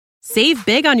Save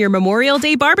big on your Memorial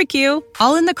Day barbecue,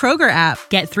 all in the Kroger app.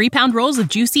 Get 3-pound rolls of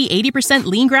juicy 80%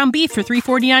 lean ground beef for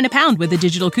 $3.49 a pound with a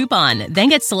digital coupon. Then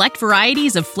get select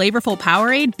varieties of flavorful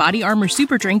Powerade, Body Armor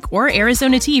Super Drink, or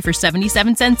Arizona tea for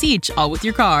 77 cents each, all with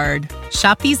your card.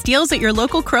 Shop these deals at your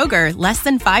local Kroger, less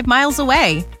than 5 miles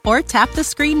away. Or tap the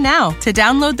screen now to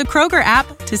download the Kroger app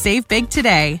to save big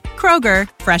today. Kroger,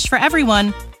 fresh for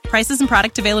everyone. Prices and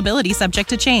product availability subject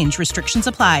to change. Restrictions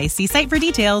apply. See site for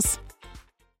details.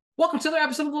 Welcome to another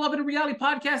episode of the Love and Reality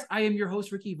Podcast. I am your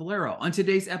host, Ricky Valero. On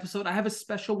today's episode, I have a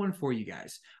special one for you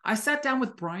guys. I sat down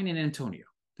with Brian and Antonio.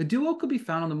 The duo could be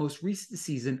found on the most recent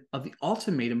season of the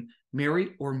Ultimatum,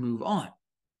 Marry or Move On.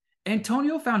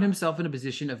 Antonio found himself in a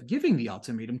position of giving the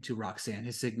ultimatum to Roxanne,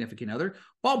 his significant other,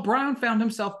 while Brian found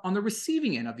himself on the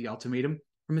receiving end of the ultimatum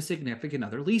from his significant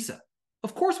other, Lisa.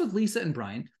 Of course, with Lisa and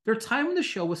Brian, their time on the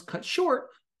show was cut short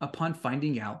upon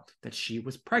finding out that she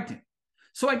was pregnant.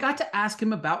 So I got to ask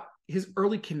him about his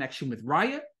early connection with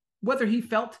Raya, whether he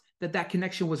felt that that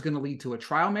connection was going to lead to a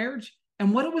trial marriage,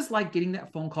 and what it was like getting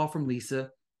that phone call from Lisa,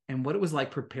 and what it was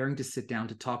like preparing to sit down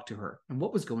to talk to her, and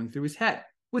what was going through his head.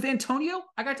 With Antonio,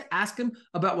 I got to ask him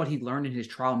about what he learned in his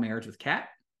trial marriage with Kat,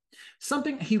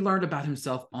 something he learned about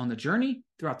himself on the journey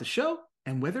throughout the show,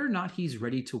 and whether or not he's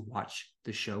ready to watch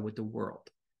the show with the world.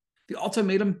 The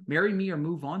Ultimatum, Marry Me or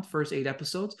Move On, first 8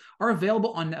 episodes, are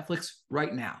available on Netflix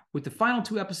right now, with the final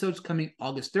 2 episodes coming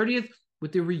August 30th,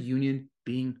 with the reunion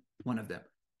being one of them.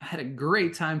 I had a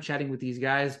great time chatting with these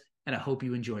guys, and I hope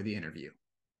you enjoy the interview.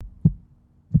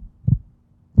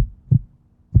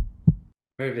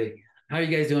 Perfect. How are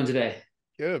you guys doing today?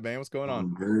 Good, man. What's going on?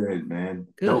 I'm good, man.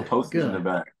 Good. No posters in the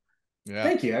back. Yeah.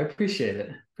 Thank you. I appreciate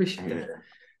it.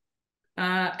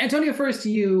 Antonio, first to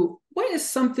you. What is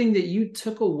something that you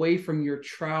took away from your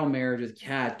trial marriage with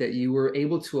Kat that you were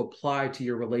able to apply to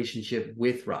your relationship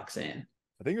with Roxanne?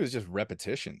 I think it was just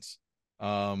repetitions.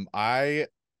 I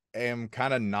am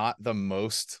kind of not the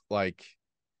most I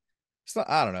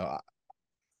don't know.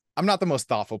 I'm not the most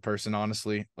thoughtful person,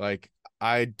 honestly. Like,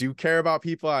 I do care about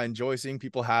people. I enjoy seeing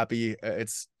people happy.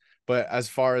 But as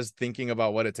far as thinking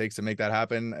about what it takes to make that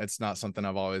happen, it's not something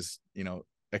I've always,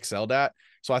 excelled at.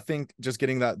 So I think just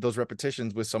getting those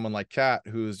repetitions with someone like Kat,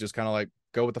 who's just kind of like,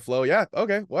 go with the flow. Yeah.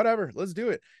 Okay, whatever. Let's do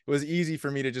it. It was easy for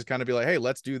me to just kind of be like, hey,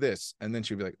 let's do this. And then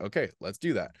she'd be like, okay, let's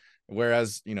do that.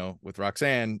 Whereas, with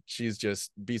Roxanne, she's just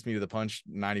beats me to the punch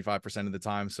 95% of the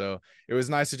time. So it was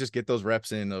nice to just get those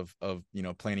reps in of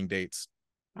planning dates.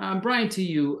 Brian, to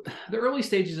you, the early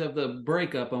stages of the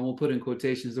breakup, and we'll put in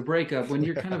quotations, the breakup, when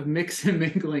you're kind of mixing and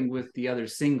mingling with the other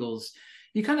singles,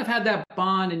 you kind of had that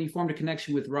bond and you formed a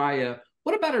connection with Raya.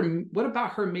 What about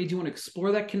her made you want to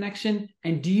explore that connection?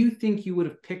 And do you think you would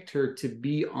have picked her to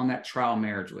be on that trial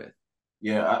marriage with?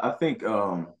 Yeah, I think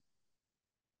her,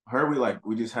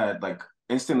 we just had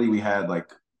instantly we had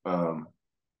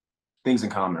things in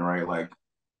common, right? Like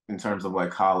in terms of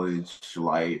college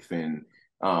life and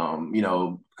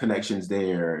connections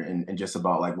there and just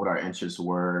about what our interests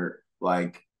were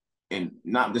and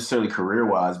not necessarily career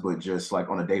wise, but just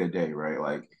on a day-to-day,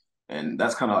 right? And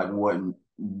that's kind of what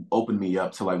opened me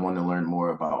up to wanting to learn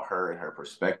more about her and her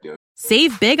perspective.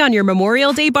 Save big on your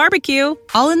Memorial Day barbecue,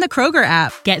 all in the Kroger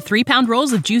app. Get 3-pound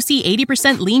rolls of juicy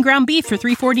 80% lean ground beef for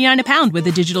 $3.49 a pound with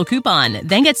a digital coupon.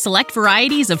 Then get select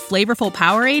varieties of flavorful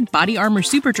Powerade, Body Armor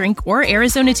Super Drink, or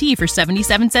Arizona tea for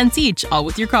 77 cents each, all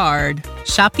with your card.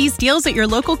 Shop these deals at your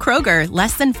local Kroger,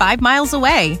 less than 5 miles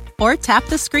away. Or tap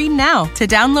the screen now to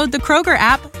download the Kroger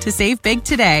app to save big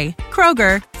today.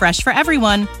 Kroger, fresh for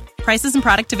everyone. Prices and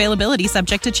product availability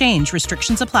subject to change.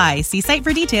 Restrictions apply. See site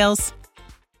for details.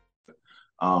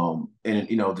 And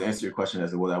to answer your question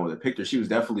as to whether I would have picked her, she was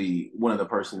definitely one of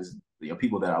the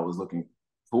people that I was looking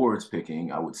towards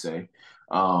picking, I would say.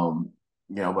 But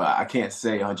I can't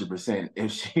say 100%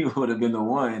 if she would have been the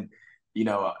one.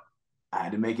 I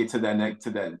had to make it to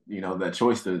that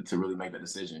choice to really make that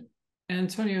decision.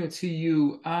 Antonio, to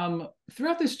you,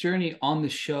 throughout this journey on the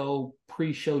show,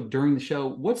 pre-show, during the show,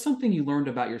 what's something you learned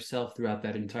about yourself throughout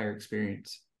that entire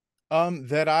experience?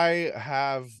 That I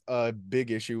have a big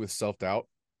issue with self-doubt.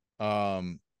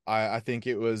 I think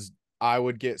I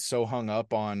would get so hung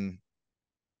up on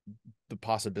the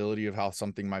possibility of how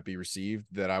something might be received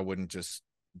that I wouldn't just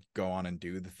go on and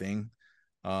do the thing.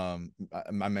 I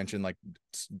mentioned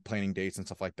planning dates and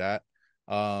stuff like that.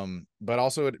 But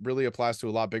also it really applies to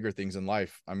a lot bigger things in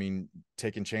life. I mean,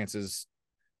 taking chances,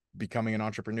 becoming an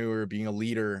entrepreneur, being a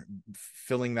leader,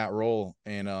 filling that role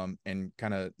and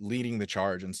kind of leading the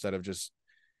charge instead of just,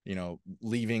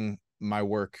 leaving my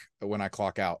work when I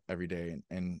clock out every day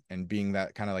and being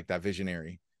that kind of that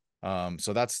visionary.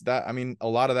 So that's that. I mean, a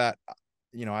lot of that,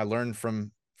 I learned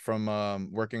from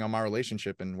working on my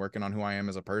relationship and working on who I am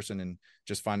as a person and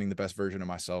just finding the best version of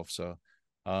myself. So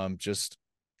just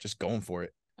going for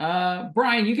it.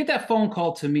 Brian, you get that phone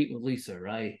call to meet with Lisa,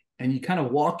 right? And you kind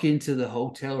of walk into the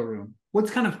hotel room. What's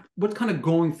kind of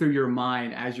going through your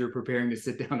mind as you're preparing to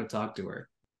sit down to talk to her?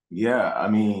 Yeah, I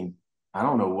mean, I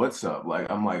don't know what's up.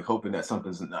 Like, I'm like hoping that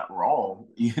something's not wrong.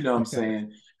 You know what I'm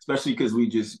saying? Especially because we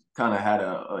just kind of had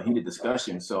a heated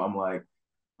discussion. So I'm like,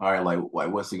 all right, like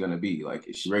what's it gonna be? Like,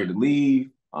 is she ready to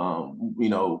leave? You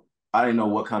know, I didn't know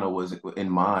what kind of was in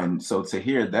mind. So to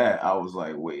hear that, I was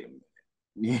like, wait a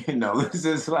minute. You know, this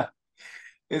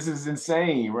is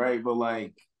insane, right? But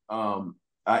like,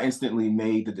 I instantly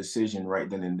made the decision right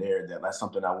then and there that that's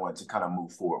something I wanted to kind of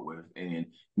move forward with, and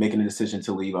making the decision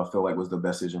to leave, I feel like was the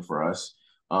best decision for us.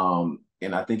 And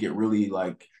I think it really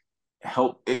like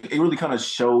helped. It really kind of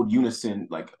showed unison,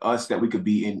 like us, that we could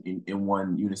be in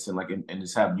one unison, like and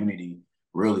just have unity.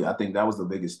 Really, I think that was the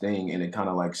biggest thing, and it kind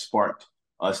of like sparked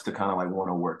us to kind of like want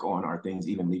to work on our things,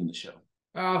 even leaving the show.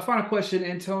 Final question,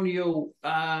 Antonio.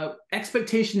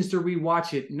 Expectations to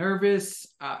rewatch it. Nervous,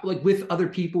 like with other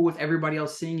people, with everybody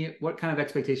else seeing it. What kind of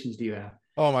expectations do you have?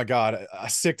 Oh my God,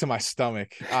 sick to my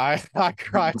stomach. I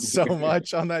cried so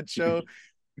much on that show.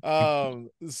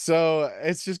 So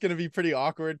it's just gonna be pretty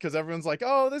awkward because everyone's like,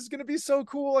 oh, this is gonna be so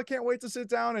cool, I can't wait to sit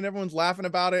down, and everyone's laughing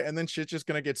about it, and then shit's just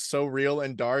gonna get so real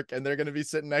and dark, and they're gonna be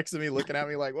sitting next to me looking at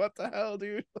me like, what the hell,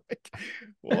 dude? Like,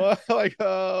 what? Like,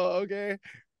 oh, okay,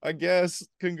 I guess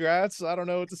congrats, I don't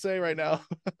know what to say right now.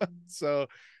 So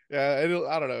yeah,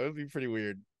 I don't know, it'll be pretty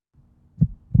weird.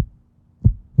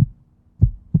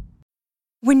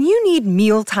 When you need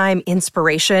mealtime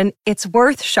inspiration, it's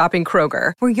worth shopping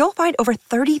Kroger, where you'll find over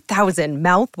 30,000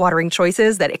 mouth-watering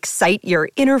choices that excite your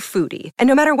inner foodie. And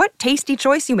no matter what tasty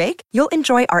choice you make, you'll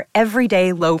enjoy our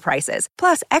everyday low prices,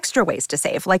 plus extra ways to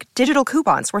save, like digital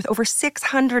coupons worth over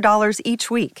 $600 each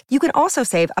week. You can also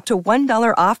save up to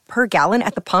 $1 off per gallon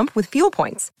at the pump with fuel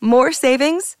points. More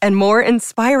savings and more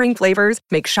inspiring flavors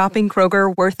make shopping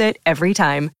Kroger worth it every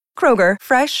time. Kroger,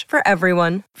 fresh for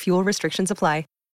everyone. Fuel restrictions apply.